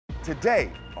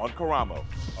Today on Karamo.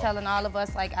 Telling all of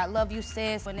us, like, I love you,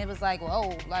 sis, and it was like,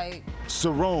 whoa, like.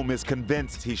 Sarome is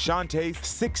convinced he's Shante's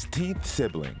 16th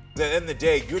sibling. At the end of the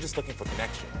day, you're just looking for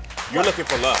connection. You're looking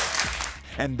for love.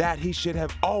 And that he should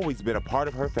have always been a part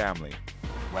of her family.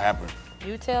 What happened?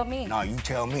 You tell me. No, you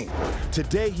tell me.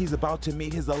 Today, he's about to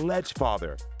meet his alleged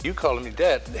father. You calling me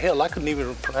dad? Hell, I couldn't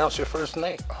even pronounce your first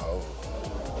name. Oh,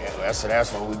 yeah,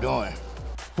 that's what we're doing.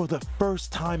 For the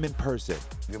first time in person.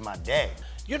 You're my dad.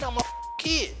 You're not my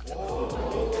kid.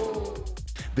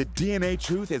 The DNA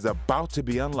truth is about to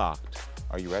be unlocked.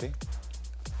 Are you ready?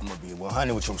 I'm gonna be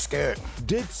 100 with you, I'm scared.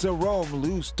 Did Sarome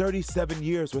lose 37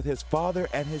 years with his father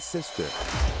and his sister?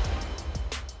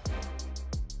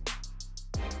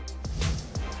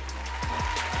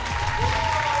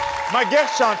 My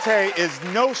guest, Shante, is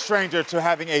no stranger to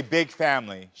having a big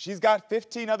family. She's got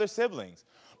 15 other siblings.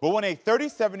 But when a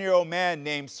 37-year-old man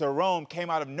named Sarome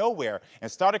came out of nowhere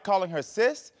and started calling her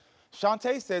sis,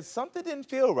 Shante said something didn't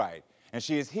feel right. And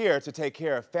she is here to take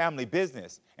care of family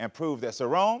business and prove that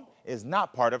Sarome is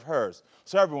not part of hers.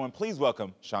 So everyone, please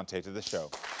welcome Shante to the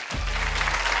show.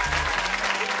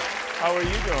 How are you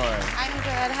doing? I'm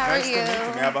good, how are you? Nice to meet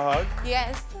you. Can I have a hug?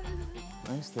 Yes.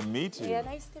 Nice to meet you. Yeah,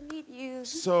 nice to meet you.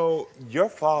 So your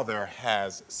father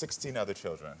has 16 other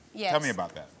children. Yes. Tell me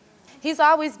about that. He's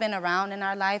always been around in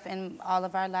our life and all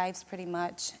of our lives pretty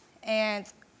much. And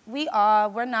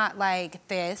we're not like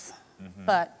this,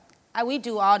 but we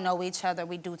do all know each other.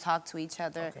 We do talk to each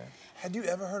other. Okay. Had you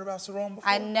ever heard about Sarome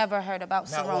before? I never heard about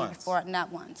Not Sarome once. before,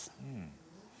 not once.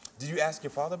 Did you ask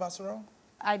your father about Sarome?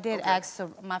 I did ask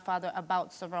my father about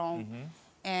Sarome.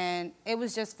 And it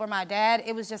was just, for my dad,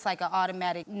 it was just like an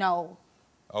automatic no.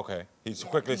 Okay. He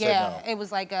quickly said no. Yeah, it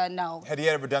was like a no. Had he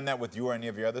ever done that with you or any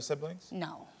of your other siblings?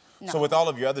 No. No. So with all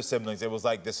of your other siblings, it was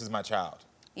like, this is my child.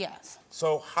 Yes.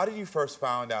 So how did you first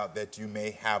find out that you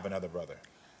may have another brother?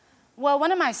 Well,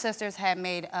 one of my sisters had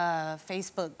made a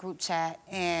Facebook group chat,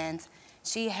 and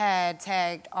she had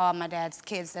tagged all my dad's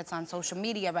kids that's on social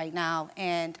media right now,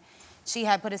 and she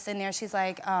had put us in there. She's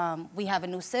like, we have a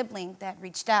new sibling that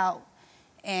reached out,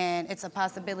 and it's a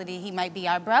possibility he might be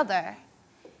our brother.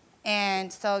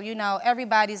 And so, you know,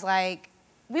 everybody's like,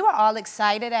 we were all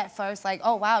excited at first, like,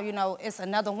 oh, wow, you know, it's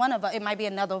another one of us. It might be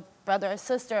another brother or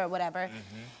sister or whatever.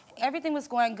 Everything was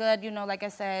going good, you know, like I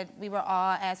said, we were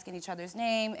all asking each other's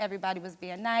name. Everybody was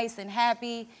being nice and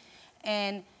happy.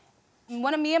 And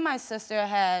me and my sister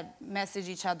had messaged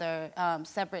each other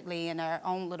separately in our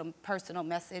own little personal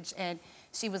message, and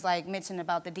she was like mentioning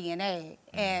about the DNA.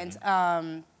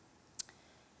 And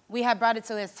we had brought it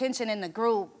to his attention in the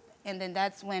group, and then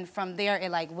that's when from there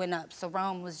it like went up. So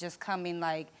Sarome was just coming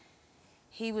like,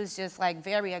 he was just like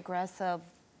very aggressive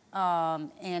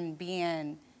and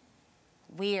being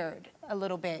weird a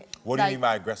little bit. What do you mean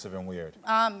by aggressive and weird?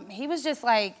 He was just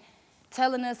like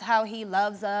telling us how he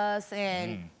loves us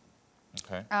and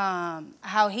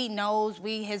how he knows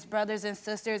his brothers and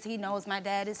sisters. He knows my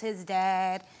dad is his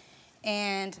dad.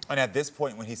 And at this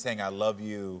point when he's saying I love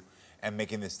you and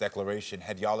making this declaration,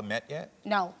 had y'all met yet?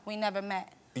 No, we never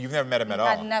met. You've never met him at all?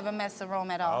 I've never met Sarome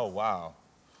at all. Oh, wow.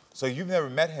 So you've never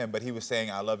met him, but he was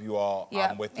saying, I love you all,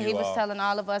 I'm with you all. He was telling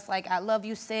all of us, like, I love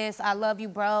you, sis, I love you,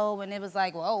 bro, and it was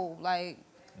like, whoa, like.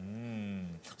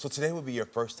 So today would be your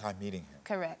first time meeting him?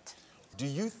 Correct. Do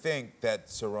you think that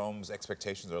Sarome's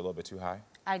expectations are a little bit too high?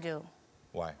 I do.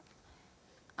 Why?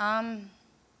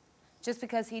 Just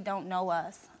because he don't know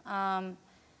us.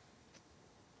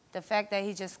 The fact that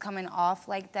he's just coming off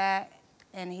like that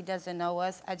and he doesn't know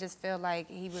us, I just feel like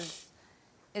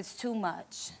it's too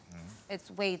much. It's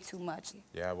way too much.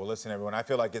 Yeah, well, listen, everyone, I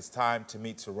feel like it's time to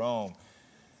meet Sarome,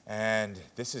 and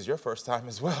this is your first time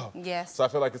as well. Yes. So I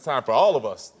feel like it's time for all of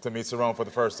us to meet Sarome for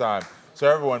the first time. So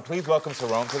everyone, please welcome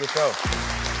Sarome to the show.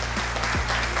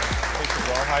 Hey,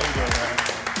 Sarome, how you doing, man?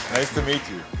 Nice to meet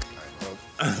you.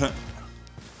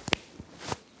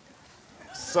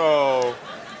 So,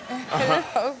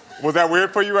 was that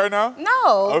weird for you right now?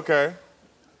 No. Okay.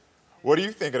 What are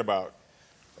you thinking about?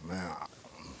 Man,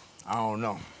 I don't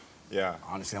know. Yeah.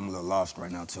 Honestly, I'm a little lost right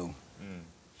now, too.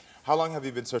 How long have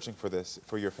you been searching for this,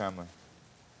 for your family?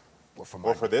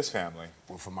 Well, for this family?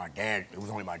 Well, for my dad, it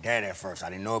was only my dad at first. I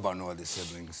didn't know about no other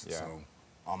siblings, Yeah. so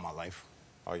all my life.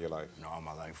 All your life? No, all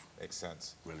my life. Makes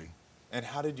sense. Really. And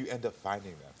how did you end up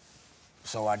finding them?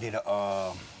 So I did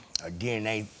a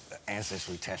DNA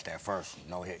ancestry test at first,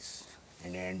 no hits.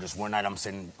 And then just one night I'm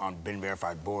sitting on Ben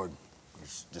Verified board,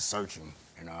 just searching.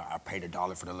 And I paid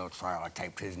 $1 for the little trial. I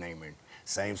typed his name in.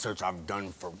 Same search I've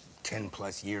done for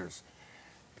 10+ years.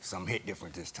 Some hit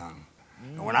different this time.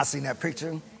 And when I seen that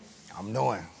picture, I'm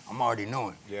already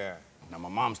knowing. Yeah. Now my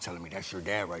mom's telling me that's your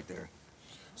dad right there.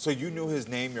 So you knew his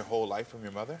name your whole life from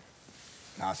your mother?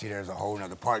 Now, see, there's a whole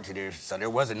nother part to this. So there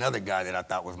was another guy that I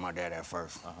thought was my dad at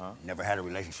first. Never had a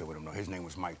relationship with him, though. His name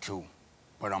was Mike, too.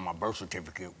 But on my birth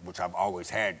certificate, which I've always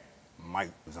had,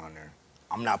 Mike was on there.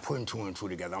 I'm not putting two and two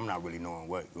together. I'm not really knowing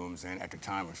what, you know what I'm saying, at the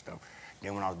time and stuff.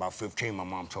 Then when I was about 15, my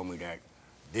mom told me that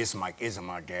this Mike isn't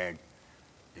my dad.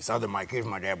 This other Mike is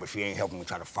my dad, but she ain't helping me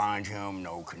try to find him,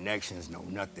 no connections, no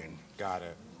nothing. Got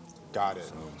it. Got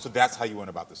it. So that's how you went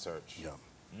about the search? Yeah.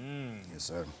 Yes,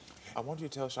 sir. I want you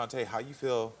to tell Shante how you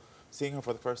feel seeing her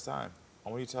for the first time. I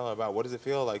want you to tell her about what does it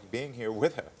feel like being here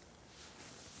with her?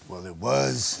 Well, it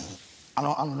was, I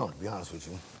don't know, to be honest with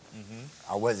you.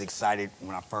 I was excited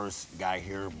when I first got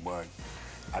here, but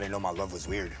I didn't know my love was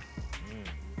weird.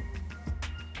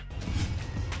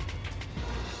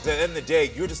 At the end of the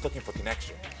day, you're just looking for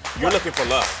connection. You're looking for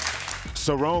love.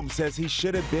 Jerome says he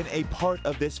should have been a part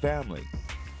of this family.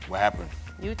 What happened?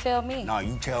 You tell me. No,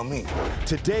 you tell me.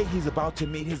 Today, he's about to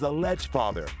meet his alleged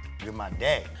father. You're my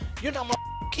dad. You're not my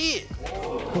kid.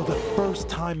 For the first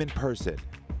time in person.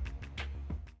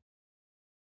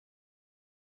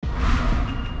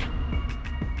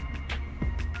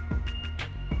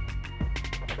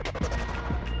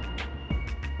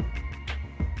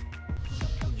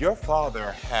 Your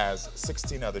father has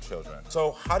 16 other children.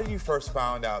 So how did you first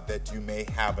find out that you may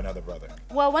have another brother?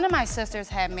 Well, one of my sisters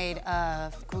had made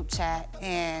a group chat,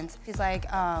 and she's like,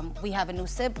 we have a new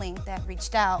sibling that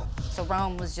reached out. So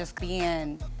Rome was just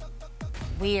being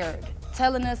weird,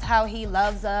 telling us how he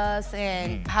loves us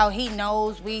and how he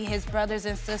knows we his brothers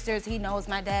and sisters. He knows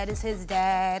my dad is his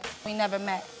dad. We never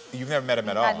met. You've never met him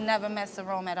at all? I've never met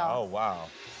Jerome at all. Oh, wow.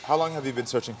 How long have you been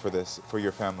searching for this, for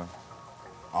your family?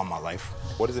 All my life.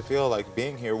 What does it feel like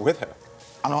being here with her?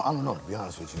 I don't know, to be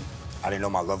honest with you. I didn't know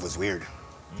my love was weird.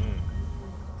 Do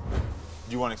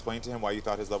you want to explain to him why you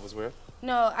thought his love was weird?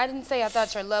 No, I didn't say I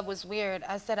thought your love was weird.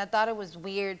 I said I thought it was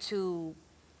weird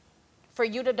for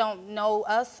you to don't know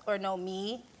us or know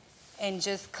me and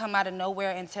just come out of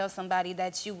nowhere and tell somebody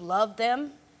that you love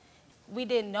them. We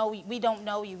don't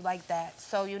know you like that.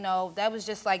 So, you know, that was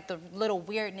just like the little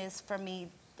weirdness for me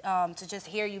to just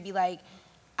hear you be like,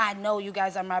 I know you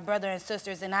guys are my brother and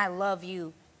sisters and I love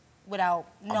you without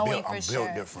knowing for sure. I'm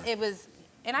built different. It was,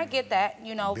 and I get that,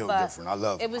 you know, built but different. I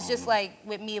love it was just like,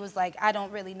 with me, it was like, I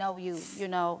don't really know you, you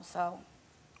know, so.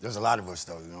 There's a lot of us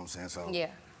though, you know what I'm saying? So yeah.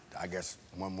 I guess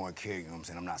one more kid, you know what I'm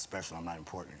saying? I'm not special, I'm not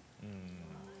important.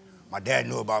 My dad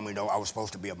knew about me though. I was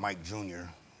supposed to be a Mike Jr.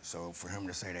 So for him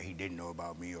to say that he didn't know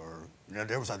about me or, you know,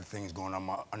 there was other things going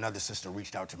on. Another sister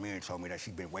reached out to me and told me that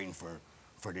she'd been waiting for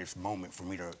this moment for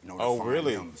me to, you know, to find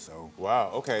really? him, so. Wow,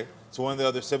 okay. So one of the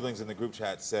other siblings in the group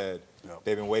chat said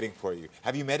they've been waiting for you.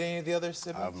 Have you met any of the other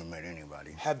siblings? I haven't met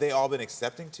anybody. Have they all been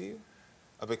accepting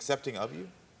of you?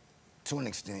 To an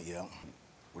extent, yeah.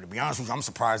 Well, to be honest with you, I'm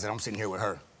surprised that I'm sitting here with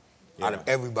her. Out of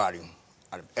everybody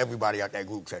out that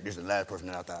group chat, this is the last person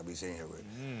that I thought I'd be sitting here with.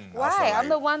 Why? I'm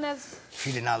the one that's...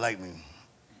 She did not like me.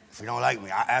 She don't like me.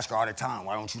 I ask her all the time,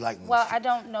 why don't you like me? Well, I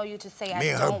don't know you to say I don't like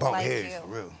you. Me and her bump heads, for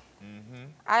real.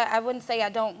 I wouldn't say I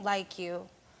don't like you,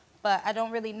 but I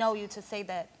don't really know you to say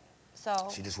that, so.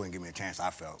 She just wouldn't give me a chance, I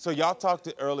felt. So y'all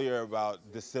talked earlier about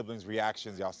the siblings'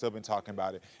 reactions. Y'all still been talking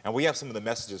about it. And we have some of the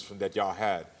messages that y'all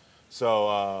had.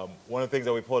 So one of the things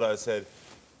that we pulled out said,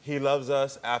 he loves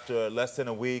us after less than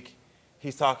a week.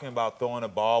 He's talking about throwing a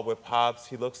ball with Pops.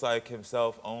 He looks like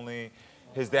himself only.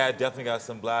 His dad definitely got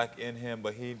some black in him,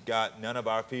 but he got none of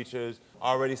our features.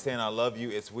 Already saying, I love you,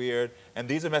 it's weird. And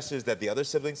these are messages that the other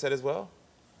siblings said as well?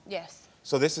 Yes.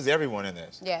 So this is everyone in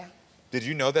this? Yeah. Did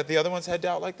you know that the other ones had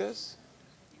doubt like this?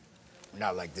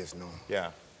 Not like this, no.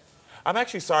 Yeah. I'm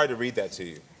actually sorry to read that to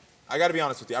you. I gotta be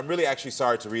honest with you. I'm really actually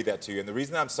sorry to read that to you. And the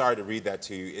reason I'm sorry to read that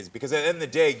to you is because at the end of the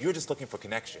day, you're just looking for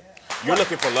connection. You're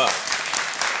looking for love.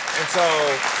 And so,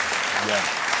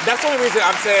 that's the only reason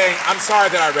I'm saying I'm sorry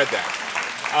that I read that.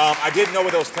 I didn't know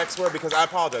what those texts were because I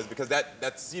apologize because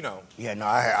that's, you know. Yeah, no,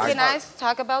 Can I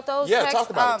talk about those texts? Yeah, talk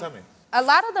about it, tell me. A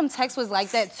lot of them texts was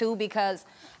like that too because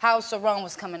how Jerome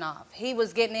was coming off. He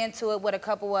was getting into it with a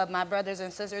couple of my brothers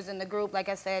and sisters in the group. Like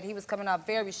I said, he was coming off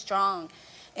very strong.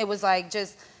 It was like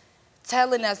just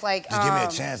telling us like... Just give me a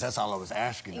chance, that's all I was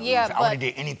asking. Yeah, but I wouldn't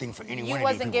did anything for anyone. You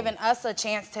wasn't giving us a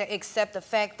chance to accept the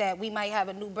fact that we might have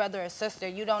a new brother or sister.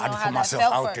 You don't know how that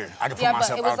felt for... I just put myself out there.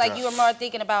 But it was like you were more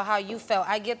thinking about how you felt.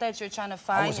 I get that you're trying to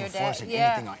find your dad. I wasn't forcing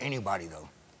anything on anybody though.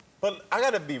 But I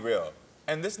gotta be real,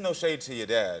 and this is no shade to your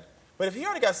dad, but if he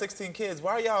already got 16 kids,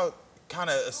 why are y'all kind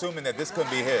of assuming that this couldn't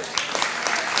be his?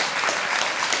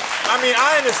 I mean,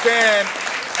 I understand,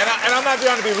 and I'm not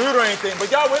trying to be rude or anything, but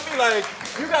y'all with me, like,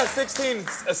 you got 16,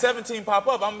 17 pop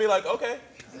up, I'm gonna be like, okay.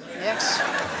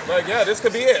 Yeah. Like, yeah, this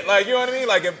could be it. Like, you know what I mean?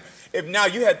 Like, if now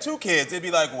you had 2 kids, it'd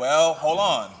be like, well, hold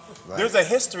on. Right. There's a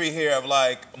history here of,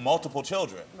 like, multiple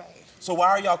children. Right. So why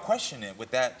are y'all questioning it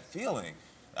with that feeling?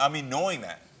 I mean, knowing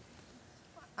that.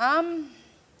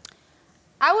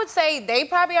 I would say they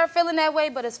probably are feeling that way,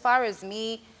 but as far as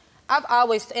me, I've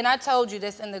always, and I told you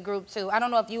this in the group too, I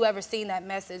don't know if you ever seen that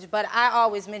message, but I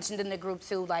always mentioned in the group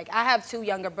too, like I have 2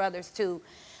 younger brothers too,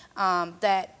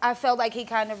 that I felt like he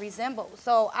kind of resembled.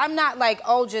 So I'm not like,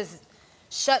 oh, just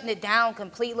shutting it down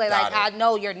completely. Like, I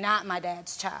know you're not my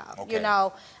dad's child. Okay. You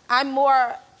know, I'm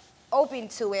more open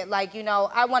to it. Like, you know,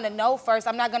 I want to know first.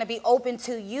 I'm not going to be open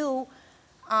to you.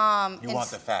 You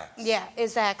want the facts. Yeah,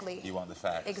 exactly. You want the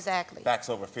facts. Exactly. Facts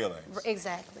over feelings.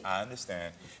 Exactly. I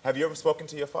understand. Have you ever spoken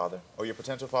to your father or your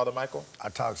potential father, Michael? I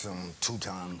talked to him 2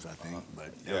 times, I think,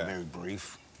 but they were very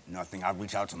brief. Nothing. I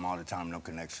reach out to him all the time, no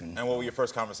connection. And what were your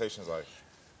first conversations like?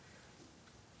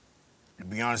 To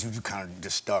be honest with you, kind of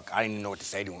just stuck. I didn't even know what to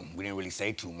say to him. We didn't really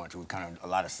say too much. It was kind of a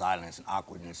lot of silence and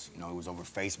awkwardness. You know, it was over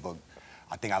Facebook.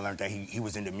 I think I learned that he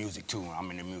was into music too, and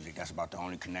I'm into music. That's about the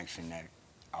only connection that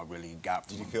I really got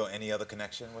from him. Did you feel any other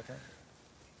connection with him?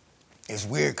 It's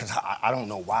weird, because I don't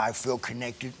know why I feel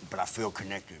connected, but I feel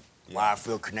connected. Yeah. Why I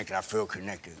feel connected, I feel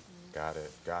connected. Got it,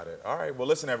 got it. All right, well,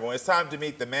 listen, everyone. It's time to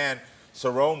meet the man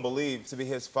Sarone believed to be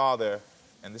his father,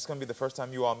 and this is going to be the first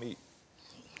time you all meet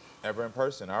ever in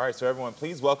person. All right, so everyone,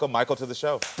 please welcome Michael to the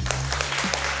show.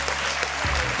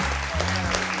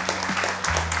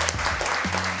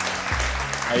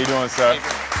 How you doing, sir?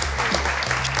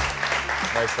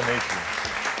 Nice to meet you.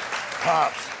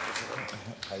 Pops,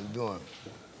 how you doing?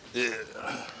 Yeah,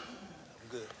 I'm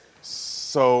good.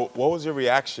 So, what was your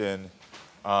reaction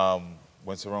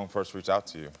when Sarone first reached out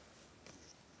to you?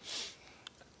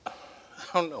 I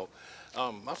don't know.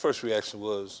 My first reaction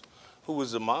was, who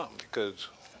was the mom? Because,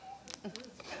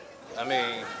 I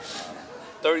mean,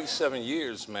 37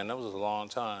 years, man, that was a long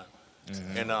time.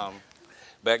 Mm-hmm. And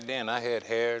back then, I had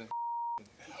hair and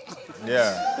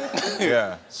yeah,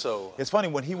 yeah. So it's funny,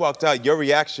 when he walked out, your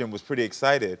reaction was pretty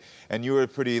excited, and you were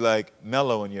pretty, like,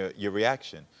 mellow in your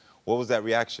reaction. What was that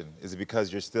reaction? Is it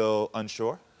because you're still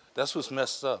unsure? That's what's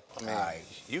messed up. I mean,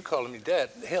 you calling me dad.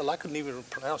 Hell, I couldn't even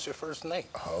pronounce your first name.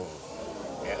 Oh,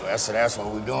 yeah, that's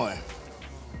what we're doing.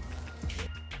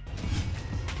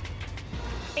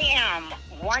 I am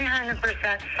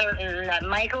 100% certain that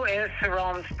Michael is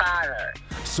Sarome's father.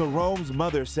 Sarome's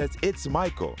mother says it's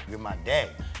Michael. You're my dad.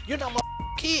 You're not my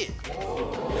kid.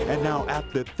 And now,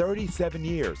 after 37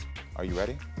 years, are you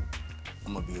ready?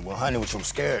 I'm gonna be 100 with you. I'm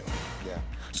scared. Yeah.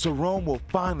 Sarone will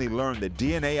finally learn the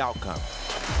DNA outcome.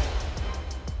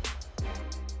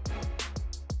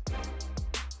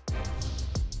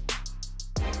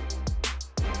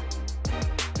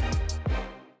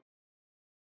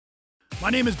 My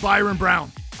name is Byron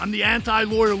Brown. I'm the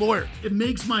anti-lawyer lawyer. It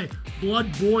makes my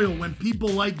blood boil when people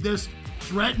like this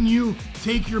threaten you,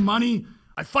 take your money.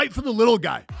 I fight for the little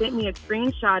guy. Sent me a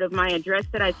screenshot of my address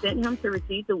that I sent him to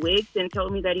receive the wigs and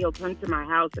told me that he'll come to my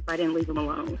house if I didn't leave him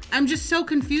alone. I'm just so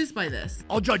confused by this.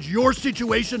 I'll judge your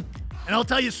situation, and I'll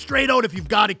tell you straight out if you've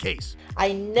got a case.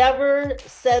 I never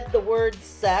said the word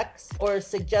sex or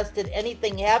suggested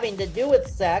anything having to do with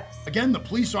sex. Again, the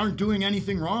police aren't doing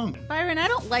anything wrong. Byron, I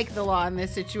don't like the law in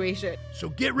this situation. So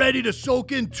get ready to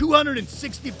soak in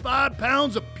 265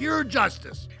 pounds of pure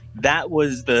justice. That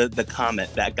was the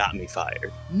comment that got me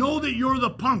fired. Know that you're the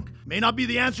punk. May not be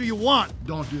the answer you want.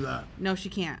 Don't do that. No, she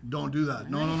can't. Don't do that.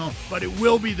 No. But it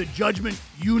will be the judgment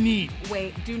you need.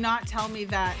 Wait, do not tell me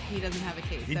that he doesn't have a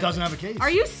case. He doesn't have a case.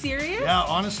 Are you serious? Yeah,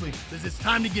 honestly. Because it's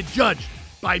time to get judged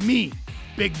by me,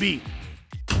 Big B.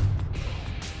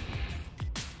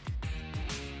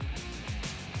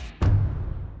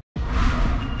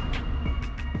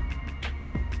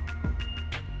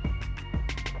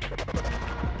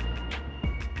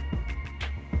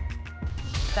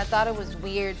 I thought it was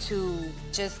weird to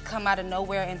just come out of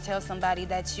nowhere and tell somebody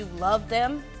that you love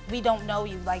them. We don't know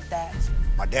you like that.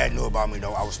 My dad knew about me,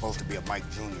 though. I was supposed to be a Mike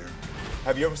Jr.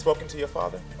 Have you ever spoken to your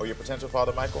father or your potential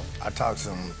father, Michael? I talked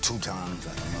to him 2 times, I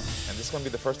think. And this is going to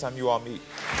be the first time you all meet.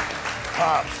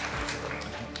 Pops,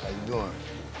 how you doing?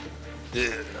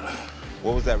 Yeah.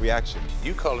 What was that reaction?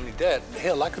 You calling me dad.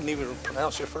 Hell, I couldn't even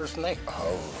pronounce your first name.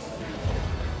 Oh.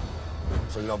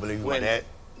 So you don't believe my dad?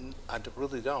 I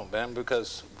really don't, man,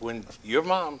 because when your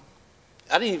mom,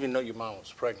 I didn't even know your mom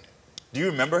was pregnant. Do you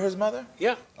remember his mother?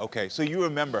 Yeah. Okay, so you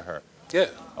remember her? Yeah.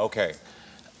 Okay.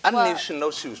 I didn't even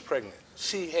know she was pregnant.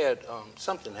 She had,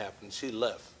 something happened, she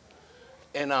left.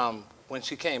 And when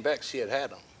she came back, she had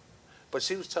him. But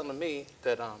she was telling me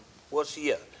that,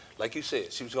 like you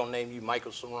said, she was gonna name you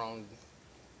Michael Sarone,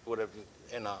 whatever.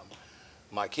 And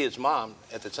my kid's mom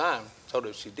at the time told her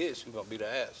if she did, she was gonna beat her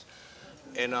ass.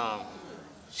 And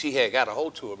she had got a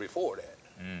hold to her before that.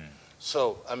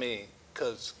 So, I mean,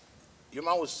 because your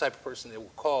mom was the type of person that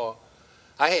would call,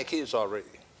 I had kids already,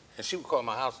 and she would call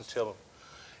my house and tell them,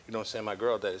 you know what I'm saying, my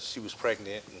girl, that she was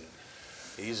pregnant, and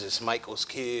these is Michael's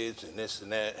kids, and this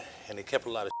and that, and they kept a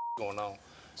lot of going on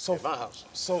at my house.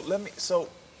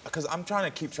 Because I'm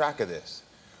trying to keep track of this.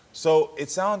 So it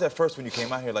sounded at first when you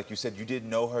came out here, like you said, you didn't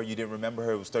know her, you didn't remember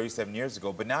her, it was 37 years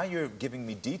ago, but now you're giving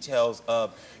me details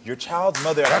of your child's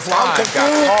mother at the time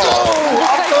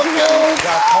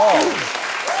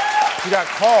She got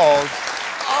called.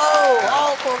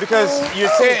 Because you're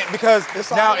saying, because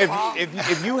now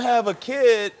if you have a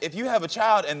kid, if you have a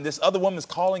child and this other woman's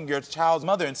calling your child's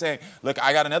mother and saying, look,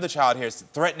 I got another child here,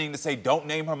 threatening to say, don't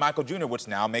name her Michael Jr., which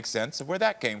now makes sense of where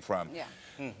that came from. Yeah.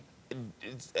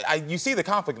 You see the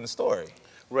conflict in the story.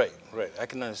 Right. I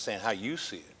can understand how you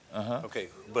see it. Okay,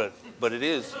 but it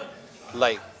is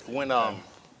like when I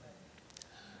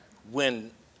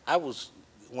was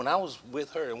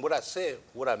with her, and what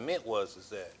I meant was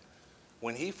that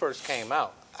when he first came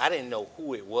out, I didn't know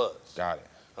who it was. Got it.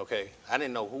 Okay, I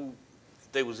didn't know who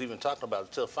they was even talking about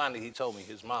until finally he told me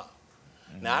his mom.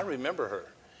 Now I remember her,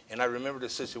 and I remember the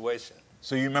situation.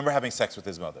 So you remember having sex with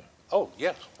his mother? Oh,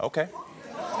 yes. Okay.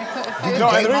 No,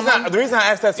 and the reason I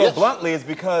asked that so bluntly is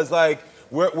because, like,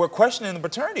 we're questioning the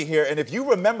paternity here, and if you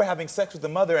remember having sex with the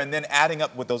mother and then adding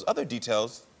up with those other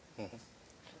details,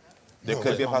 there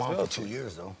could be a possibility. For 2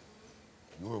 years, though.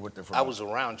 You were with her for. I was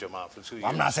around your mom for 2 years.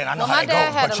 I'm not saying I know how that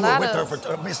goes, but you were with her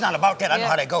for. It's not about that. I know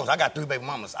how that goes. I got 3 baby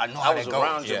mamas. I know how that goes. I was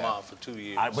around your mom for 2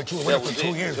 years. But you were with her for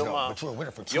 2 years, though. But you were with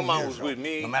her for 2 years. Your mom was with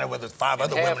me. No matter whether it's 5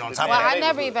 other women on top of that. that. Well, I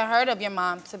never even heard of your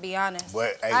mom, to be honest.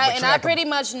 But, hey, and I pretty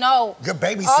much know. Your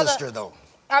baby sister, though.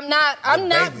 I'm not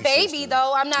baby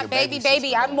though. I'm not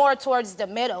baby. I'm more towards the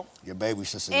middle. Your baby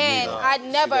sister. And I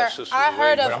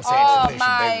heard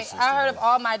of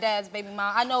all my dad's baby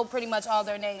mom. I know pretty much all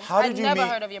their names. I never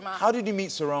heard of your mom. How did you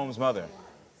meet Sarome's mother?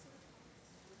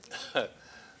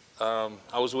 I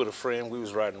was with a friend. We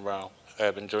was riding around. I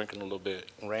had been drinking a little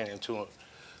bit and ran into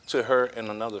her and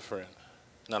another friend.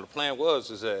 Now the plan was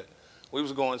that we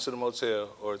was going to the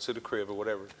motel or to the crib or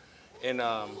whatever, and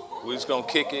we was gonna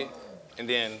kick it. And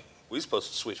then we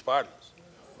supposed to switch partners.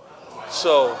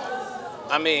 So,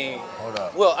 I mean,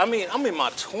 well, I mean, I'm in my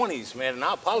 20s, man, and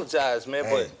I apologize, man,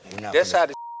 but that's how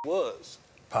this was.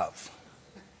 Pops,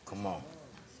 come on.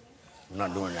 We're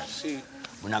not doing that.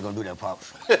 We're not gonna do that,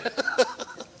 Pops.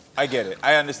 I get it.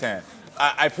 I understand.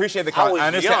 I appreciate the comment.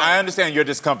 I understand your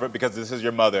discomfort because this is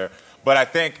your mother. But I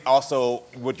think also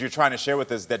what you're trying to share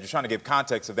with us is that you're trying to give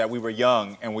context of that we were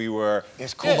young and we were...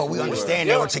 It's cool, but we understand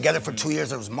they were together for 2 years.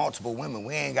 There was multiple women.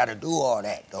 We ain't got to do all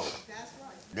that, though.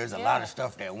 There's a lot of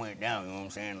stuff that went down, you know what I'm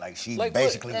saying? Like, she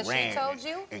basically ran,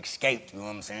 escaped, you know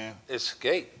what I'm saying?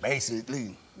 Escaped?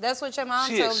 Basically. That's what your mom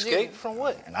told you. She escaped from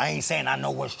what? And I ain't saying I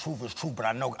know what's truth is true, but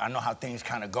I know how things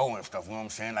kind of go and stuff, you know what I'm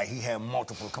saying? Like, he had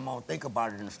multiple, come on, think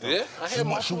about it and stuff. Yeah,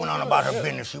 she went on about her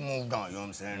business, she moved on, you know what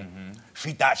I'm saying?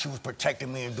 She thought she was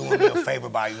protecting me and doing me a favor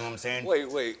by, you know what I'm saying?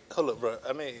 Wait, hold up, bro.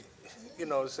 I mean, you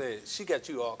know what I'm saying? She got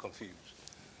you all confused.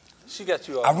 She got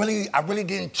you all I really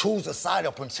didn't choose a side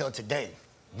up until today.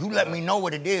 You let me know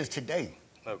what it is today.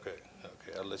 Okay,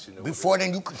 I'll let you know. Before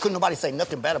then, couldn't nobody say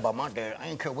nothing bad about my dad. I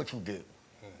didn't care what you did.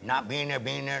 Not being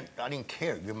there, I didn't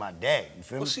care. You're my dad, you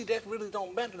feel me? Well, see, that really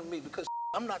don't matter to me because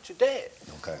I'm not your dad.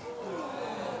 Okay.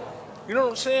 You know what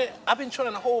I'm saying? I've been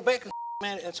trying to hold back,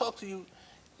 man, and talk to you,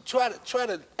 try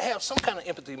to have some kind of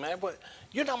empathy, man, but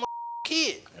you're not my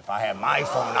kid. If I had my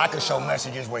phone, I could show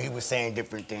messages where he was saying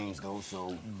different things, though,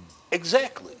 so...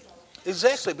 Exactly,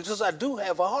 because I do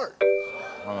have a heart.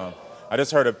 Hold on. I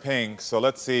just heard a ping, so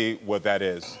let's see what that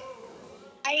is.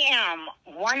 I am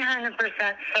 100%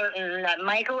 certain that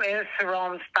Michael is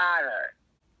Sarome's father.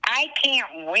 I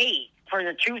can't wait for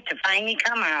the truth to finally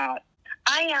come out.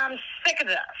 I am sick of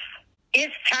this.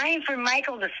 It's time for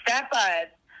Michael to step up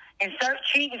and start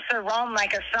treating Sarome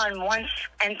like a son once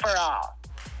and for all.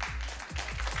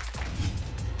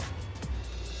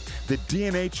 The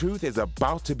DNA truth is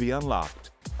about to be unlocked.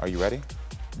 Are you ready?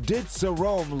 Did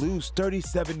Sarome lose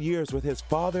 37 years with his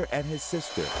father and his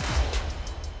sister?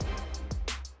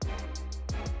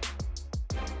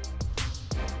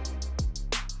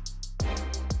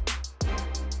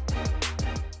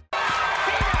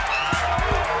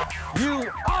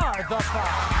 You are the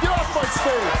father. Get off my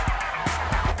stage.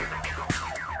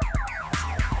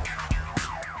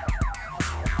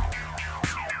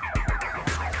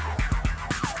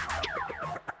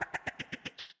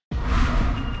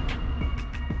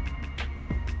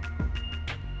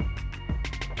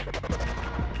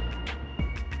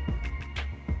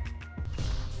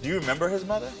 Do you remember his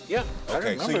mother? Yeah, I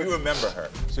Okay, so remember. you remember her.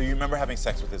 So you remember having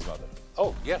sex with his mother?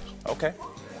 Oh, yes. Okay.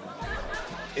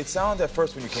 It sounded at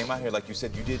first when you came out here like you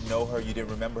said you didn't know her, you didn't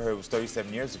remember her, it was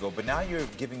 37 years ago, but now you're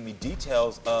giving me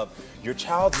details of your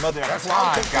child's mother at the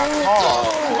time got called.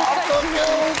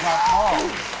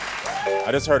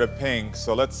 I just heard a ping,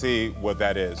 so let's see what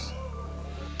that is.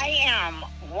 I am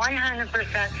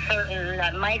 100% certain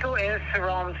that Michael is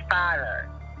Jerome's father.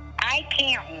 I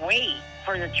can't wait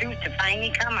for the truth to finally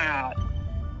come out.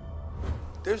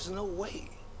 There's no way.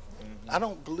 I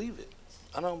don't believe it.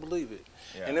 I don't believe it.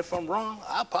 Yeah. And if I'm wrong,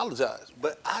 I apologize.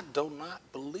 But I do not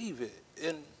believe it.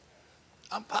 And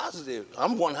I'm positive.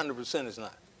 I'm 100% it's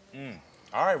not.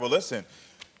 All right, well, listen,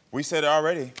 we said it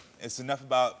already. It's enough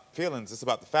about feelings, it's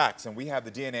about the facts, and we have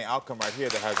the DNA outcome right here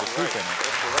that has the truth in it.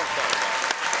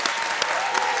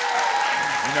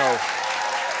 You know,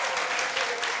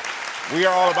 we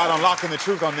are all about unlocking the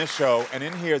truth on this show, and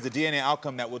in here is the DNA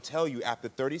outcome that will tell you after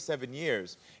 37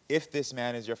 years if this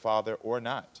man is your father or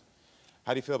not.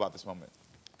 How do you feel about this moment?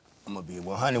 I'm gonna be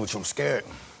 100 with you. I'm scared.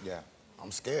 Yeah. I'm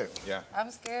scared. Yeah.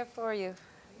 I'm scared for you.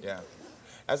 Yeah.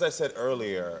 As I said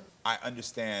earlier, I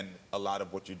understand a lot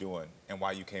of what you're doing and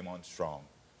why you came on strong,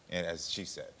 and as she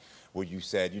said, where you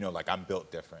said, you know, like, I'm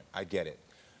built different. I get it.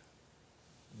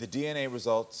 The DNA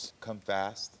results come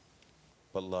fast,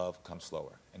 but love comes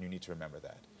slower, and you need to remember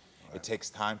that. Right. It takes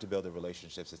time to build the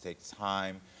relationships. It takes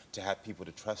time to have people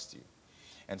to trust you.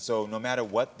 And so no matter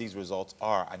what these results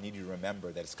are, I need you to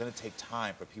remember that it's going to take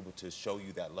time for people to show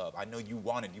you that love. I know you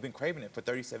want it. You've been craving it for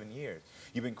 37 years.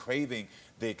 You've been craving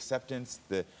the acceptance,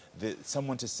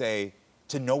 someone to say,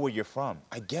 to know where you're from.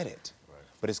 I get it. Right.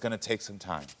 But it's going to take some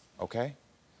time, okay?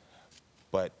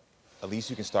 But at least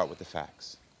you can start with the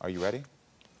facts. Are you ready?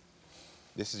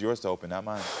 This is yours to open, not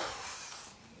mine.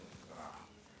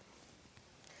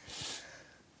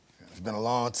 It's been a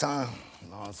long time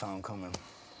coming.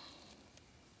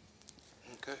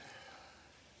 Okay.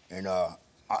 And I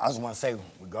just want to say,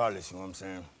 regardless, you know what I'm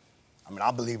saying? I mean, I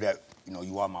believe that, you know,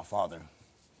 you are my father.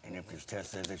 And if this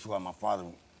test says that you are my father,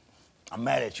 I'm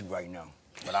mad at you right now.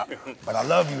 But I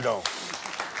love you, though.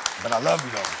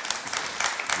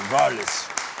 Regardless.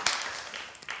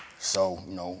 So,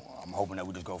 you know, I'm hoping that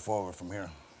we just go forward from here.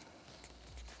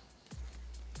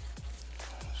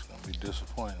 It's gonna be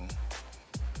disappointing.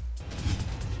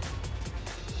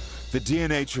 The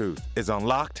DNA truth is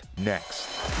unlocked next.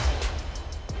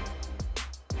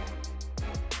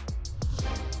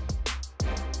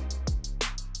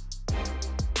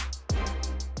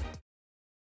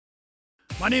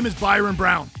 My name is Byron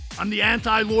Brown. I'm the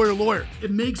anti-lawyer.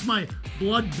 It makes my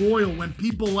blood boil when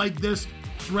people like this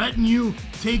threaten you,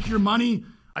 take your money.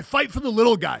 I fight for the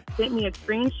little guy. Sent me a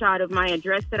screenshot of my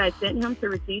address that I sent him to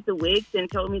receive the wigs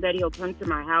and told me that he'll come to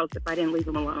my house if I didn't leave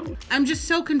him alone. I'm just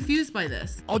so confused by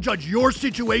this. I'll judge your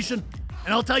situation,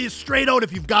 and I'll tell you straight out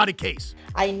if you've got a case.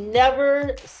 I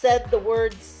never said the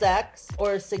word sex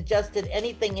or suggested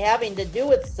anything having to do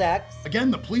with sex.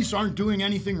 Again, the police aren't doing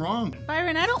anything wrong.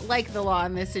 Byron, I don't like the law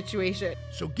in this situation.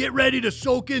 So get ready to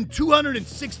soak in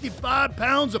 265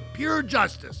 pounds of pure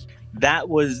justice. That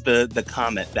was the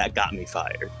comment that got me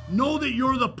fired. Know that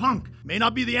you're the punk. May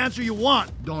not be the answer you want.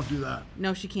 Don't do that.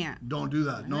 No, she can't. Don't do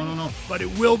that. No. But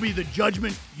it will be the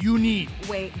judgment you need.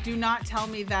 Wait, do not tell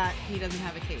me that he doesn't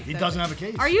have a case. He doesn't have a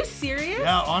case. Are you serious?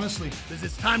 Yeah, honestly. Because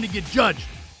it's time to get judged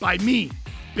by me,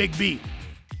 Big B.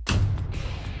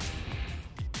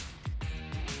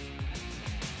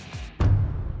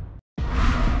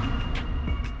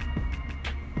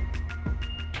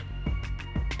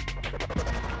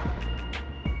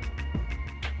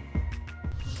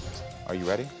 Are you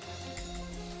ready?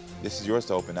 This is yours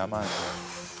to open, not mine.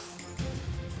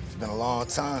 It's been a long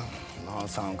time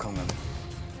coming.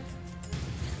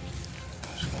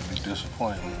 It's gonna be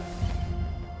disappointing.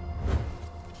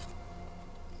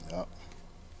 Yep.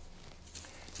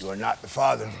 You are not the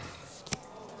father.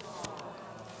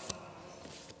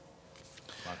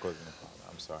 Michael isn't the father.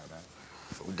 I'm sorry, man.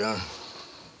 So we're done.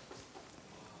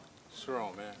 What's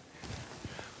wrong, man?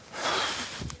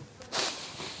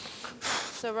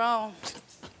 Jerome.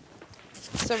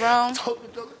 Told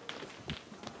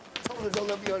her don't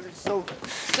let me on this sofa.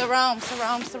 Jerome.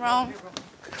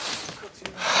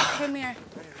 Come here.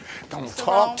 Don't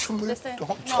talk to me. Listen.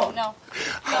 Don't talk. No.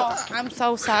 I'm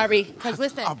so sorry. Cause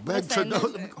listen. I begged her,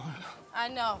 don't let me go. I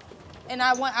know. And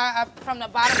I from the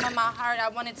bottom of my heart, I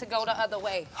wanted to go the other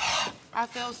way. I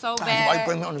feel so bad. Why you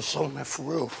bring me on the show, man, for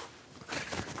real?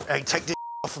 Hey, take this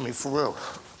off of me, for real.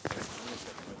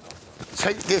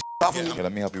 Take this off of me. Okay,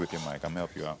 let me help you with your mic. I'm gonna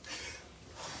help you out.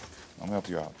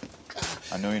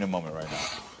 I know you're in a moment right now.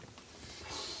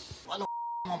 Why the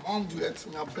my mom do that to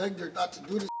me? I begged her not to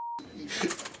do this.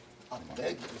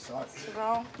 Thank you, son.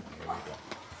 Jerome.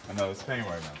 I know it's pain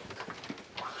right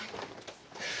now.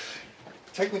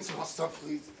 Take me to my stuff,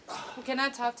 please. Can I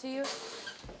talk to you?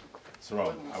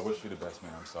 Sarone, I wish you the best,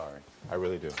 man. I'm sorry. I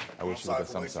really do. I wish you the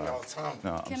best. I'm sorry.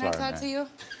 No, I'm Can sorry, I talk man. to you?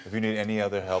 If you need any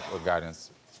other help or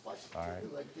guidance, all right,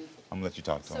 I'm gonna let you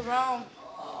talk to him. Sarone.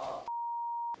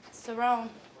 Sarone.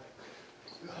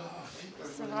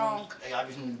 Sarone. Hey, I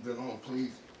just need to be alone,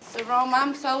 please. Sarone,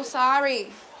 I'm so sorry.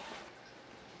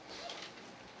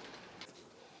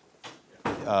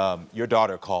 Your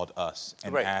daughter called us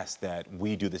and Right. asked that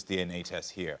we do this DNA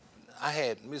test here. I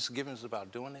had misgivings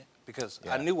about doing it because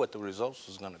I knew what the results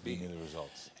was going to be. You knew the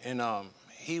results. And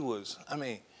he was, I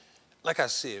mean, like I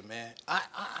said, man,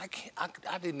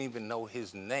 I didn't even know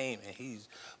his name, and he's,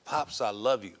 Pops, I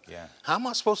love you. Yeah. How am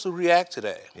I supposed to react to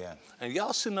that? Yeah. And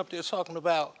y'all sitting up there talking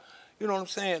about, you know what I'm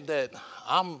saying, that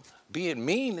I'm being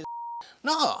mean. And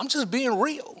no, I'm just being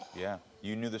real. Yeah,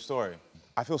 you knew the story.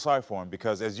 I feel sorry for him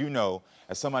because, as you know,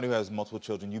 as somebody who has multiple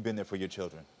children, you've been there for your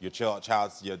children. Your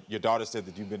your daughter said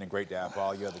that you've been a great dad for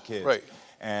all your other kids. Right.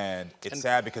 And it's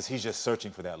sad because he's just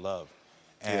searching for that love.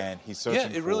 And he's searching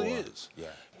for... Yeah, it really is. Yeah,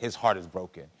 his heart is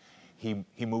broken. He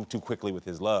moved too quickly with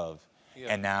his love,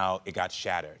 and now it got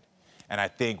shattered. And I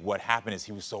think what happened is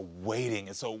he was so waiting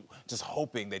and so just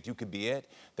hoping that you could be it,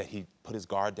 that he put his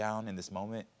guard down in this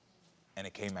moment. And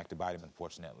it came back to bite him,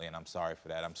 unfortunately, and I'm sorry for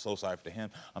that. I'm so sorry for him.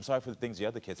 I'm sorry for the things the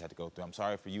other kids had to go through. I'm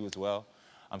sorry for you as well.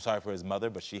 I'm sorry for his mother,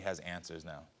 but she has answers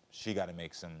now. She got to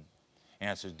make some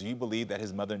answers. Do you believe that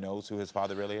his mother knows who his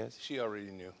father really is? She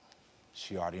already knew.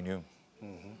 She already knew.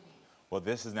 Well,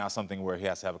 this is now something where he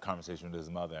has to have a conversation with his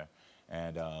mother.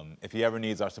 And if he ever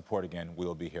needs our support again,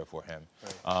 we'll be here for him.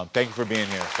 Right. Thank you for being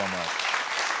here so much.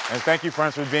 And thank you,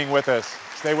 friends, for being with us.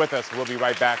 Stay with us. We'll be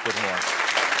right back with more.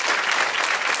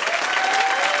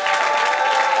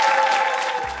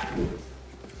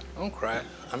 Don't cry.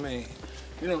 I mean,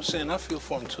 you know what I'm saying? I feel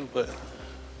for him too, but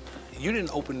you didn't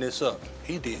open this up.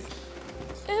 He did.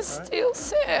 It's still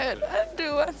sad. I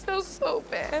do. I feel so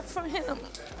bad for him.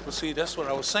 Well, see, that's what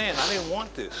I was saying. I didn't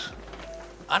want this.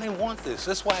 I didn't want this.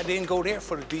 That's why I didn't go there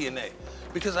for the DNA,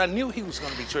 because I knew he was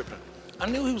going to be tripping. I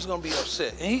knew he was going to be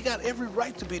upset, and he got every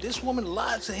right to be. This woman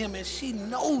lied to him, and she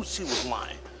knows she was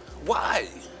lying. Why?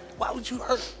 Why would you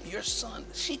hurt your son?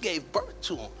 She gave birth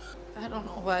to him. I don't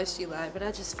know why she lied, but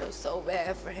I just feel so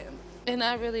bad for him. And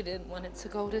I really didn't want it to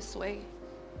go this way.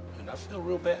 And I feel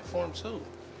real bad for him, too.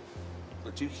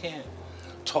 But you can't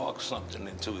talk something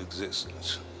into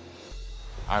existence.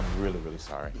 I'm really, really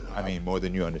sorry. I mean, more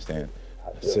than you understand.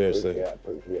 Seriously. Yeah, I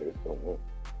appreciate it so much.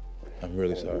 I'm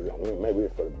really sorry. Maybe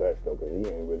it's for the best, though, because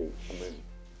he ain't really, I mean,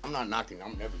 I'm not knocking,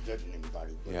 I'm never judging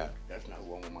anybody. Yeah. That's not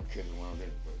wrong with my kids around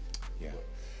anybody. Yeah.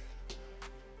 But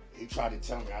he tried to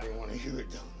tell me, I didn't want to hear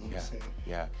it, though. You know what I'm saying?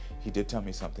 Yeah. He did tell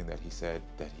me something that he said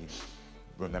that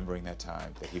remembering that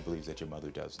time, that he believes that your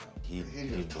mother does know. He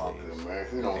just talking, man.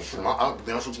 He don't, I'll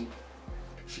be honest with you,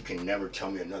 she can never tell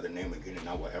me another name again and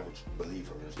I will ever believe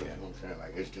her. You know what I'm saying?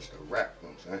 Like, it's just a rap, you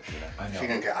know what I'm saying? I know. She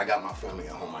didn't get, I got my family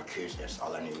at home, my kids, that's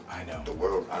all I need. I know. The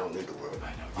world, I don't need the world.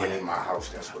 I know. I need my house,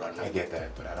 that's what I need. I get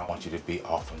that, but I don't want you to be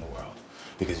off from the world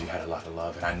because you had a lot of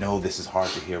love. And I know this is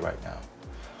hard to hear right now.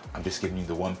 I'm just giving you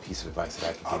the one piece of advice that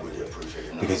I can give you. Appreciate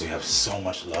it. Because you have so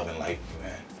much love and light in you,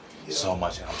 man. Yeah. So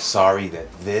much. And I'm sorry that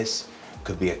this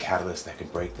could be a catalyst that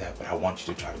could break that, but I want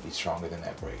you to try to be stronger than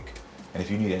that break. And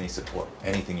if you need any support,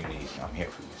 anything you need, I'm here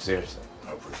for you. Seriously.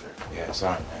 I appreciate it. Yeah,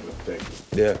 sorry, man. Thank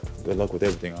you. Yeah, good luck with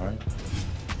everything, all right?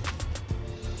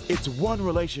 It's one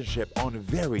relationship on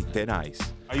very thin ice.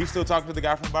 Are you still talking to the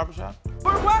guy from the barbershop?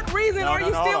 For what reason are you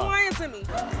still lying to me?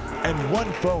 And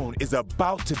one phone is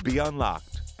about to be unlocked.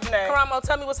 Karamo,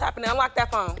 tell me what's happening. Unlock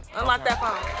that phone. Unlock that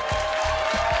phone.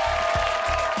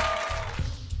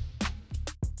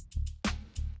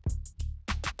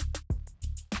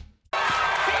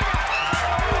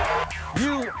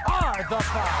 You are the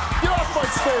five. Get off my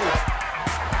stage.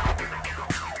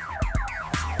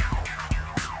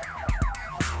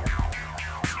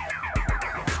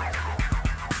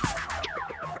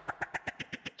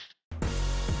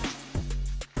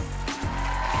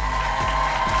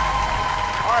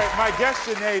 My guest,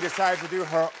 Shante, decided to do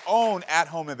her own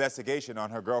at-home investigation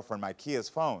on her girlfriend, Mikea's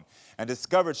phone and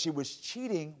discovered she was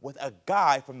cheating with a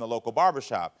guy from the local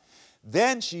barbershop.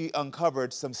 Then she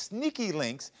uncovered some sneaky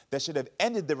links that should have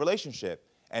ended the relationship.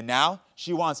 And now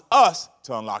she wants us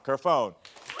to unlock her phone.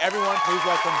 Everyone, please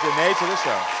welcome Shante to the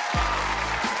show.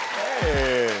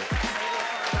 Hey.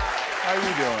 How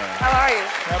you doing? How are you?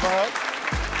 Have a hug?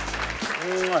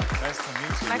 Nice to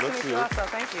meet you. Nice to meet you also.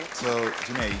 Thank you. So,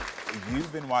 Shante,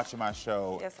 you've been watching my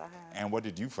show. Yes, I have. And what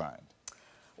did you find?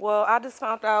 Well, I just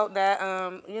found out that,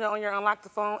 you know, on your Unlock the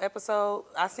Phone episode,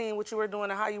 I seen what you were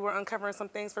doing and how you were uncovering some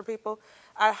things for people.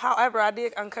 However, I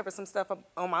did uncover some stuff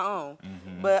on my own,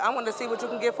 but I wanted to see what you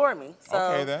can get for me. So.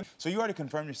 Okay, then. So you already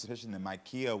confirmed your suspicion that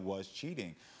Micaiah was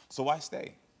cheating. So why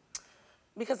stay?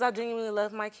 Because I genuinely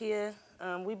love Micaiah.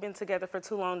 We've been together for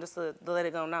too long just to let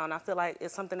it go now, and I feel like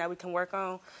it's something that we can work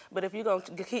on. But if you're going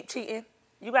to keep cheating,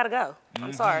 you got to go.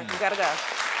 I'm sorry, you got to go.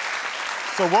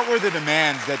 So what were the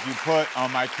demands that you put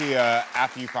on Micaiah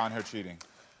after you found her cheating?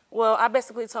 Well, I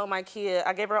basically told Micaiah,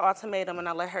 I gave her an ultimatum and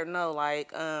I let her know,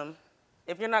 like,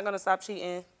 if you're not gonna stop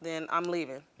cheating, then I'm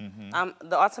leaving.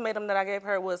 The ultimatum that I gave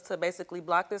her was to basically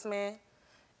block this man,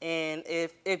 and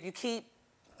if you keep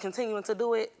continuing to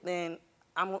do it, then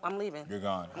I'm leaving. You're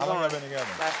gone. How long have you been together?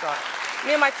 That's right.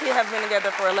 Me and Micaiah have been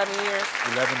together for 11 years.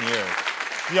 11 years.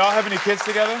 Do y'all have any kids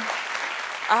together?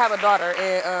 I have a daughter,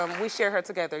 and we share her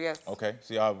together, yes. Okay,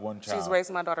 so y'all have one child. She's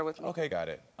raising my daughter with me. Okay, got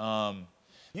it.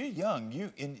 You're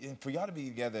young. And for y'all to be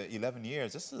together 11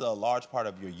 years, this is a large part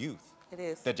of your youth. It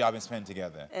is. That y'all been spending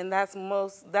together. And that's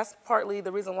partly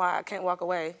the reason why I can't walk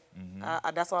away.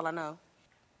 That's all I know.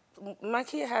 My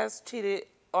kid has cheated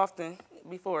often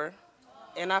before,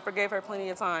 and I forgave her plenty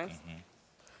of times.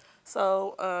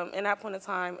 So in that point in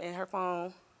time, in her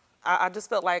phone, I just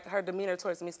felt like her demeanor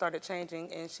towards me started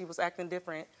changing, and she was acting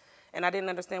different, and I didn't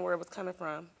understand where it was coming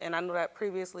from. And I knew that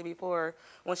previously before,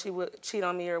 when she would cheat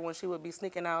on me or when she would be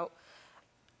sneaking out,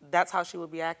 that's how she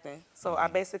would be acting. So I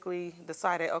basically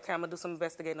decided, okay, I'm gonna do some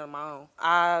investigating on my own.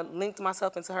 I linked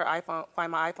myself into her iPhone,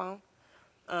 Find My iPhone,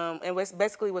 and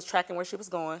basically was tracking where she was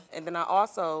going. And then I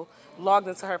also logged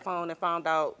into her phone and found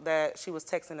out that she was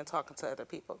texting and talking to other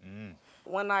people.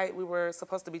 One night we were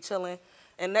supposed to be chilling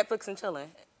and Netflix and chilling,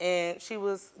 and she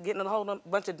was getting a whole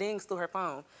bunch of dings through her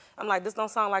phone. I'm like, this don't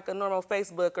sound like a normal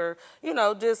Facebook or, you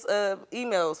know, just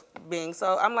emails being.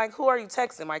 So I'm like, who are you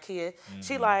texting, my kid?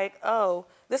 She like, oh,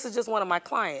 this is just one of my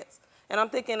clients. And I'm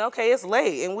thinking, okay, it's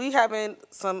late, and we having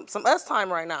some us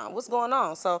time right now. What's going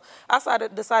on? So I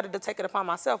decided to take it upon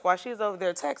myself while she's over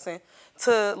there texting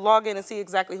to log in and see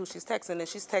exactly who she's texting, and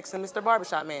she's texting Mr.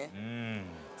 Barbershop Man.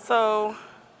 So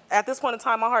at this point in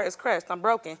time, my heart is crushed. I'm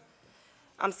broken.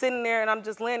 I'm sitting there, and I'm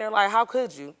just laying there like, how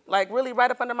could you? Like, really right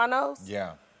up under my nose?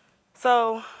 Yeah.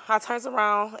 So I turns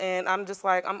around, and I'm just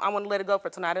like, I want to let it go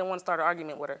for tonight. I didn't want to start an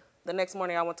argument with her. The next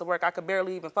morning, I went to work. I could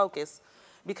barely even focus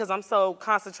because I'm so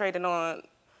concentrated on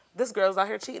this girl's out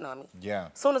here cheating on me. Yeah.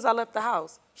 As soon as I left the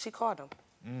house, she called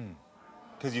him.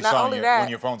 Because you Not saw only when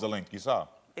your phones are linked, you saw.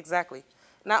 Exactly.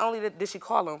 Not only did she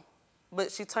call him,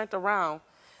 but she turned around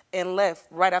and left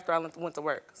right after I went to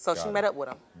work. So she met up with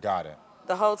him. Got it.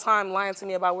 The whole time lying to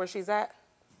me about where she's at,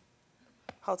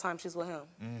 whole time she's with him.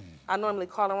 I normally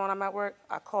call her when I'm at work.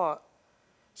 I called.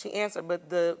 She answered, but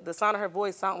the sound of her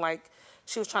voice sounded like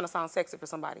she was trying to sound sexy for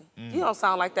somebody. You don't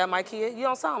sound like that, my kid. You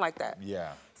don't sound like that.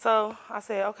 Yeah. So I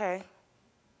said, okay,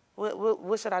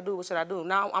 what should I do? What should I do?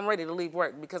 Now I'm ready to leave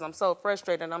work because I'm so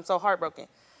frustrated and I'm so heartbroken.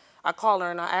 I called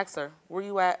her and I asked her, where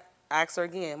you at? I asked her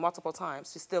again multiple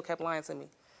times. She still kept lying to me.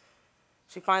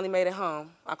 She finally made it home.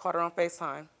 I called her on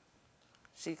FaceTime.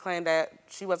 She claimed that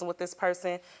she wasn't with this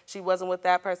person, she wasn't with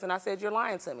that person. I said, you're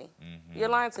lying to me. You're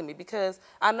lying to me because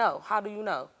I know. How do you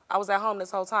know? I was at home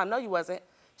this whole time. No, you wasn't.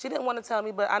 She didn't want to tell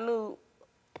me, but I knew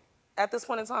at this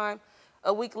point in time,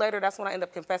 a week later, that's when I ended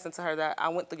up confessing to her that I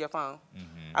went through your phone.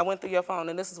 I went through your phone,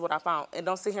 and this is what I found. And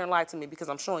don't sit here and lie to me because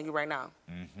I'm showing you right now.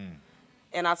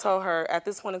 And I told her, at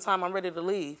this point in time, I'm ready to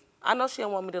leave. I know she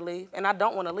don't want me to leave, and I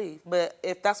don't want to leave. But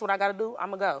if that's what I got to do, I'm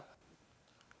going to go.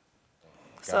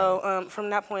 So from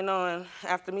that point on,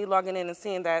 after me logging in and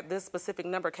seeing that this specific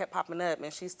number kept popping up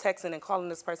and she's texting and calling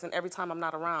this person every time I'm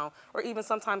not around, or even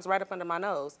sometimes right up under my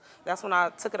nose, that's when I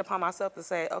took it upon myself to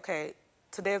say, okay,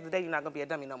 today's the day you're not going to be a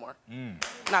dummy no more.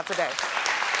 Not today.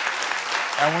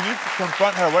 And when you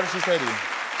confront her, what did she say to you?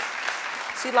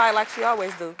 She lied like she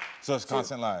always do. So it's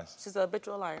constant lies. She's a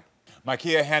habitual liar.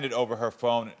 Micaiah handed over her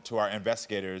phone to our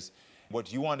investigators.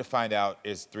 What you wanted to find out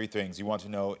is 3 things. You want to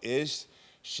know, is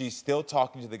she's still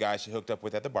talking to the guy she hooked up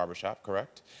with at the barbershop,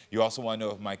 correct? You also want to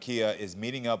know if Micaiah is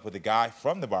meeting up with a guy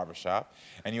from the barbershop.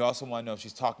 And you also want to know if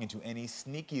she's talking to any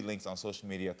sneaky links on social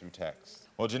media through text.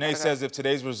 Well, Janae says if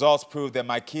today's results prove that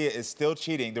Micaiah is still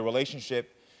cheating, the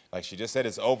relationship, like she just said,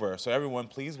 is over. So everyone,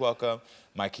 please welcome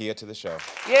Micaiah to the show.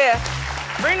 Yeah,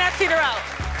 bring that cheater out.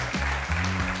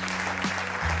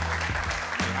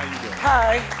 How you doing?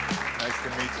 Hi. Nice to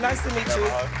meet you. Nice to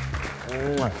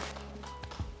meet you.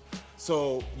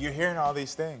 So you're hearing all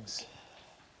these things.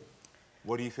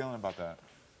 What are you feeling about that?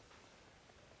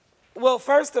 Well,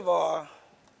 first of all,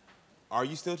 are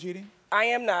you still cheating? I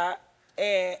am not.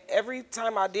 And every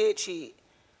time I did cheat,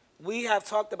 we have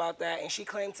talked about that, and she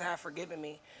claimed to have forgiven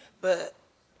me. But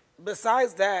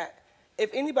besides that,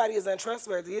 if anybody is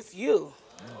untrustworthy, it's you.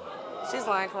 She's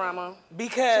lying, Karamo.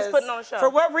 Because she's putting on the show. For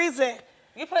what reason?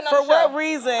 You putting on for the show. what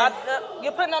reason?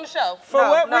 You're putting on the show. For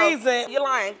what reason? You're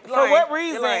lying. For what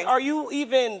reason are you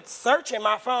even searching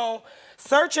my phone,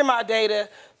 searching my data,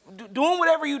 doing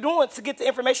whatever you're doing to get the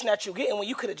information that you're getting when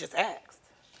you could have just asked?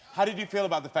 How did you feel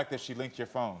about the fact that she linked your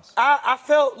phones? I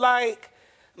felt like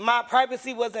my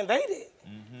privacy was invaded.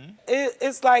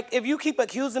 It's like if you keep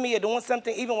accusing me of doing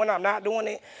something even when I'm not doing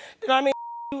it, then I mean,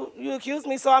 you accuse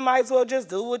me, so I might as well just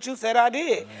do what you said I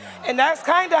did. And that's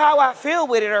kind of how I feel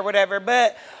with it or whatever.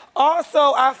 But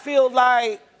also I feel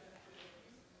like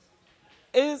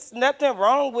there's nothing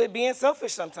wrong with being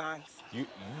selfish sometimes.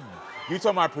 You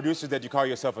told my producers that you call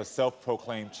yourself a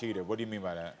self-proclaimed cheater. What do you mean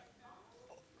by that?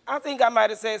 I think I might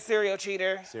have said serial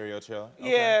cheater. Serial cheater?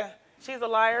 Okay. Yeah. She's a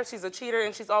liar, she's a cheater,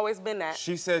 and she's always been that.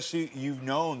 She says you've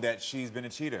known that she's been a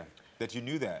cheater, that you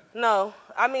knew that. No,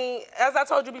 I mean, as I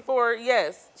told you before,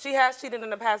 yes, she has cheated in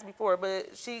the past before,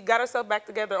 but she got herself back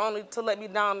together only to let me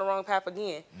down the wrong path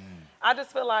again. I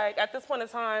just feel like at this point in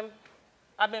time,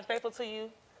 I've been faithful to you,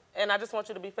 and I just want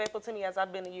you to be faithful to me as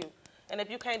I've been to you. And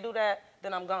if you can't do that,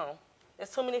 then I'm gone.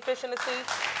 There's too many fish in the sea,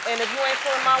 and if you ain't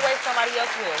swimming my way, somebody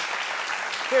else will.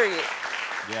 Period.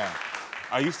 Yeah.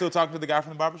 Are you still talking to the guy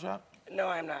from the barbershop? No,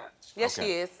 I'm not. Yes, she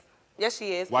is. Yes,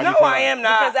 she is. Why no, I am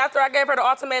not. Because after I gave her the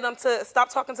ultimatum to stop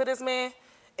talking to this man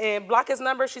and block his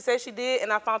number, she said she did,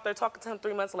 and I found her talking to him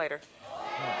 3 months later.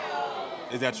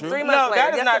 Is that true? 3 months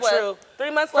later. That is not true.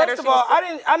 3 months later. First of all,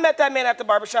 I met that man at the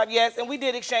barbershop, yes, and we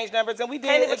did exchange numbers, and we did.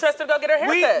 Can't even trust her to go get her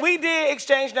haircut. We did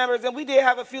exchange numbers, and we did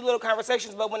have a few little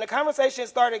conversations. But when the conversation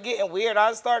started getting weird,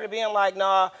 I started being like,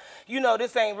 nah, you know,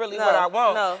 this ain't really what I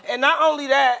want. No. And not only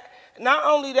that,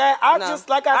 I just,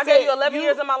 like I said, gave you 11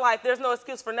 years of my life. There's no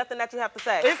excuse for nothing that you have to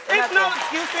say. It's no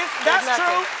excuses. That's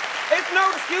true. It's no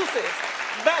excuses.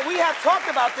 But we have talked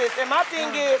about this, and my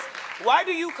thing is, why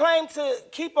do you claim to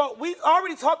keep on? We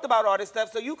already talked about all this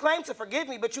stuff, so you claim to forgive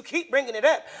me, but you keep bringing it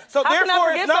up. So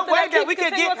therefore, there's no way that we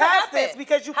could get past this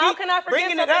because you keep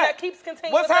bringing it up.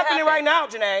 What's happening right now,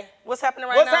 Janae? What's happening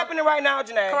right now? What's happening right now,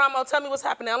 Janae? Karamo, tell me what's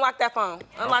happening. Unlock that phone.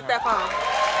 Unlock that phone.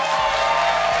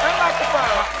 Unlock the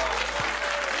phone.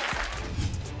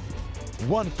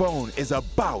 One phone is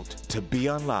about to be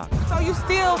unlocked. So you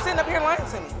still sitting up here lying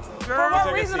to me? For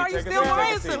what reason are you still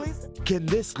lying to me? Can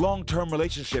this long-term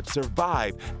relationship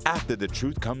survive after the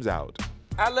truth comes out?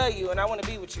 I love you and I want to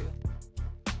be with you.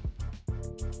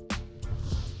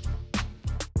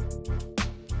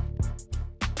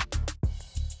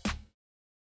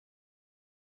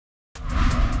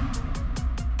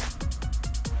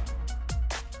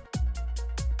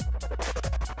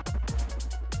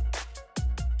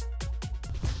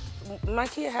 My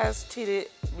kid has cheated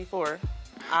before.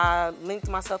 I linked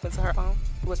myself into her phone,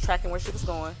 was tracking where she was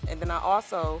going, and then I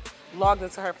also logged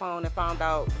into her phone and found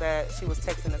out that she was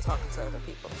texting and talking to other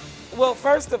people. Well,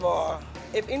 first of all,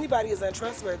 if anybody is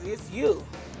untrustworthy, it's you.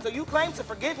 So you claim to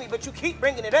forgive me, but you keep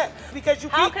bringing it up because you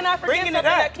keep bringing it up.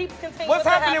 That keeps continuing What's to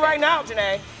happening happen? right now,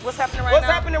 Janae? What's happening right now?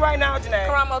 What's happening right now, Janae?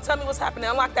 Karamo, tell me what's happening.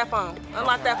 Unlock that phone.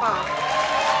 Unlock that phone.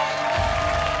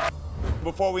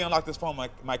 Before we unlock this phone,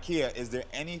 Micaiah, is there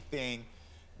anything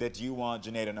that you want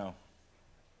Janae to know?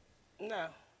 No.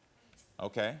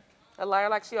 Okay. A liar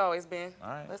like she always been. All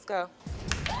right. Let's go.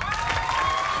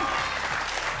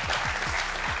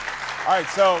 All right,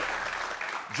 so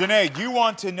Janae, you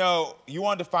want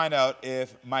to find out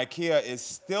if Micaiah is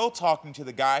still talking to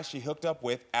the guy she hooked up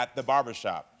with at the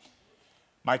barbershop.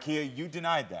 Micaiah, you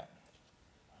denied that.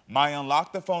 My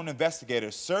Unlock the Phone investigator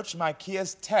searched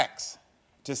Micaiah's texts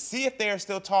to see if they are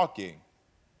still talking.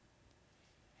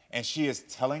 And she is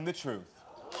telling the truth.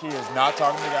 She is not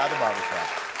talking to the guy at the barbershop.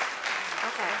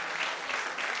 Okay.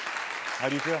 How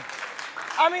do you feel?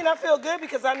 I mean, I feel good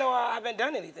because I know I haven't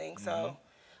done anything, so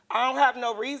I don't have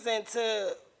no reason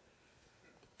to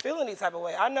feel any type of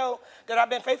way. I know that I've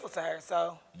been faithful to her,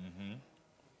 so.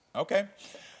 Okay.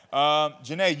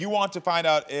 Janae, you want to find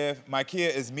out if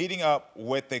Micaiah is meeting up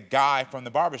with the guy from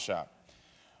the barbershop.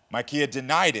 Micaiah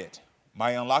denied it.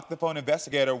 My Unlock the Phone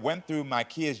investigator went through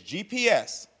Micaiah's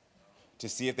GPS to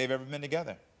see if they've ever been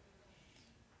together.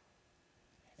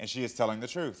 And she is telling the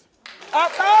truth. I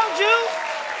told you.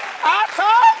 I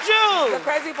told you. The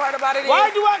crazy part about it is.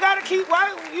 Why do I gotta keep?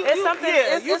 It's something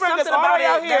about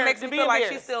it that makes me feel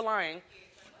like she's still lying.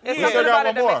 It's something about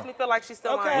it that makes me feel like she's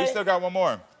still lying. We still got one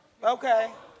more. Okay.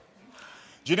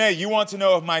 Janae, you want to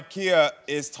know if Micaiah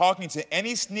is talking to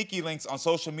any sneaky links on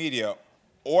social media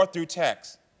or through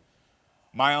text.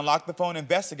 My Unlock the Phone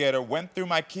investigator went through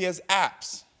Micaiah's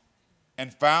apps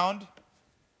and found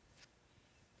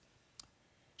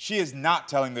She is not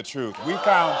telling the truth. We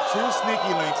found 2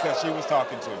 sneaky links that she was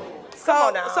talking to.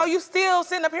 So you still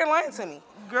sitting up here lying to me?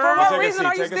 Girl, for what reason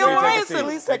are you still lying to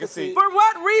me? Take a seat. For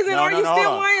what reason are you hold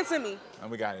still on. lying to me? And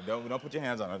we got it. Don't put your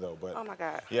hands on her though. But oh my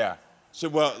God. Yeah. So,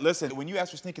 well, listen. When you ask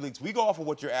for sneaky links, we go off of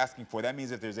what you're asking for. That means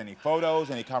if there's any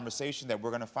photos, any conversation that we're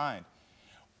gonna find.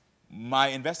 My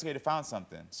investigator found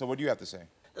something. So what do you have to say?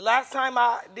 The last time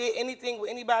I did anything with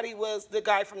anybody was the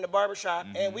guy from the barbershop,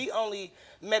 and we only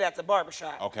met at the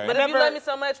barbershop. Okay. But if you love me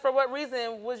so much, for what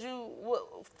reason were you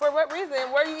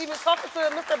even talking to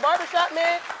Mr. Barbershop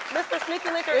man, Mr.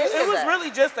 Sneaky Link, or It was really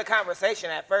just a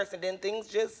conversation at first, and then things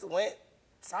just went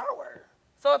sour.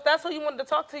 So if that's who you wanted to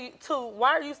talk to,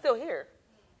 why are you still here?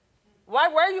 Why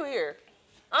were you here?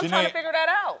 I'm trying to figure that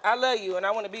out. I love you, and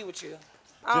I want to be with you.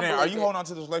 Janae, are you holding on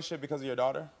to this relationship because of your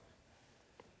daughter?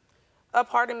 A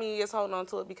part of me is holding on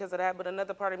to it because of that, but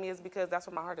another part of me is because that's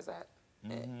where my heart is at.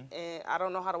 And I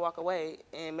don't know how to walk away,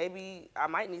 and maybe I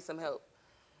might need some help.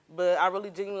 But I really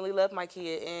genuinely love my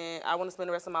kid, and I want to spend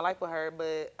the rest of my life with her,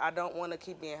 but I don't want to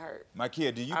keep being hurt. My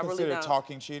kid, do you consider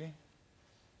talking cheating?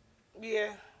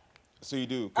 Yeah. So you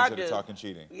do consider talking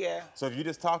cheating? Yeah. So if you're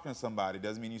just talking to somebody,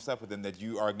 doesn't mean you slept with them, that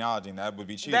you are acknowledging that would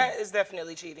be cheating? That is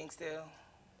definitely cheating still.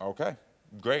 Okay,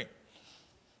 great.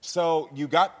 So you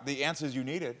got the answers you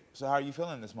needed. So how are you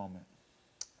feeling in this moment?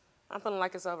 I'm feeling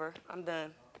like it's over. I'm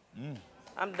done.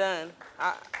 I'm done.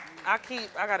 I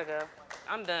gotta go.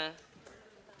 I'm done.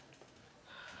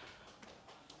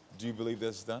 Do you believe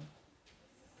this is done?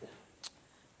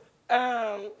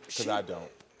 Because I don't.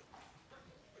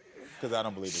 Because I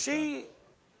don't believe it's done.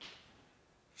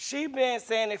 She been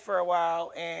saying it for a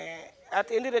while, and at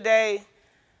the end of the day,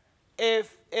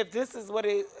 if this is what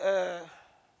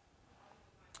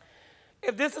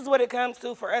it comes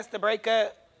to for us to break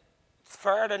up,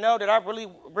 for her to know that I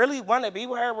really want to be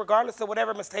with her, regardless of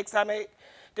whatever mistakes I make,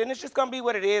 then it's just gonna be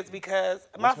what it is, because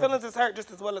my feelings is hurt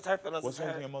just as well as her feelings is hurt.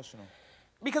 What's making you emotional?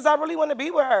 Because I really want to be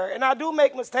with her, and I do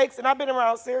make mistakes, and I've been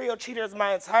around serial cheaters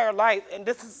my entire life, and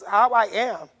this is how I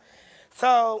am.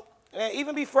 So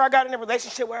even before I got in a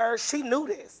relationship with her, she knew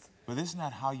this. But this is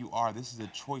not how you are. This is a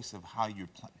choice of how you're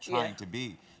trying to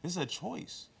be. This is a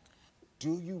choice.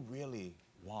 Do you really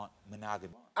want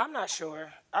monogamy? I'm not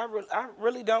sure. I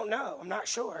really don't know. I'm not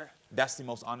sure. That's the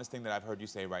most honest thing that I've heard you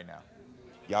say right now.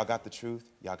 Y'all got the truth,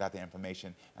 y'all got the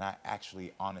information, and I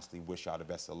actually honestly wish y'all the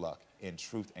best of luck in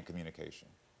truth and communication.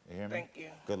 You hear me? Thank you.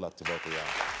 Good luck to both of y'all.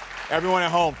 Everyone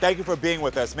at home, thank you for being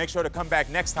with us. Make sure to come back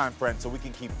next time, friends, so we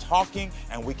can keep talking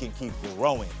and we can keep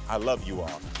growing. I love you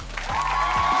all.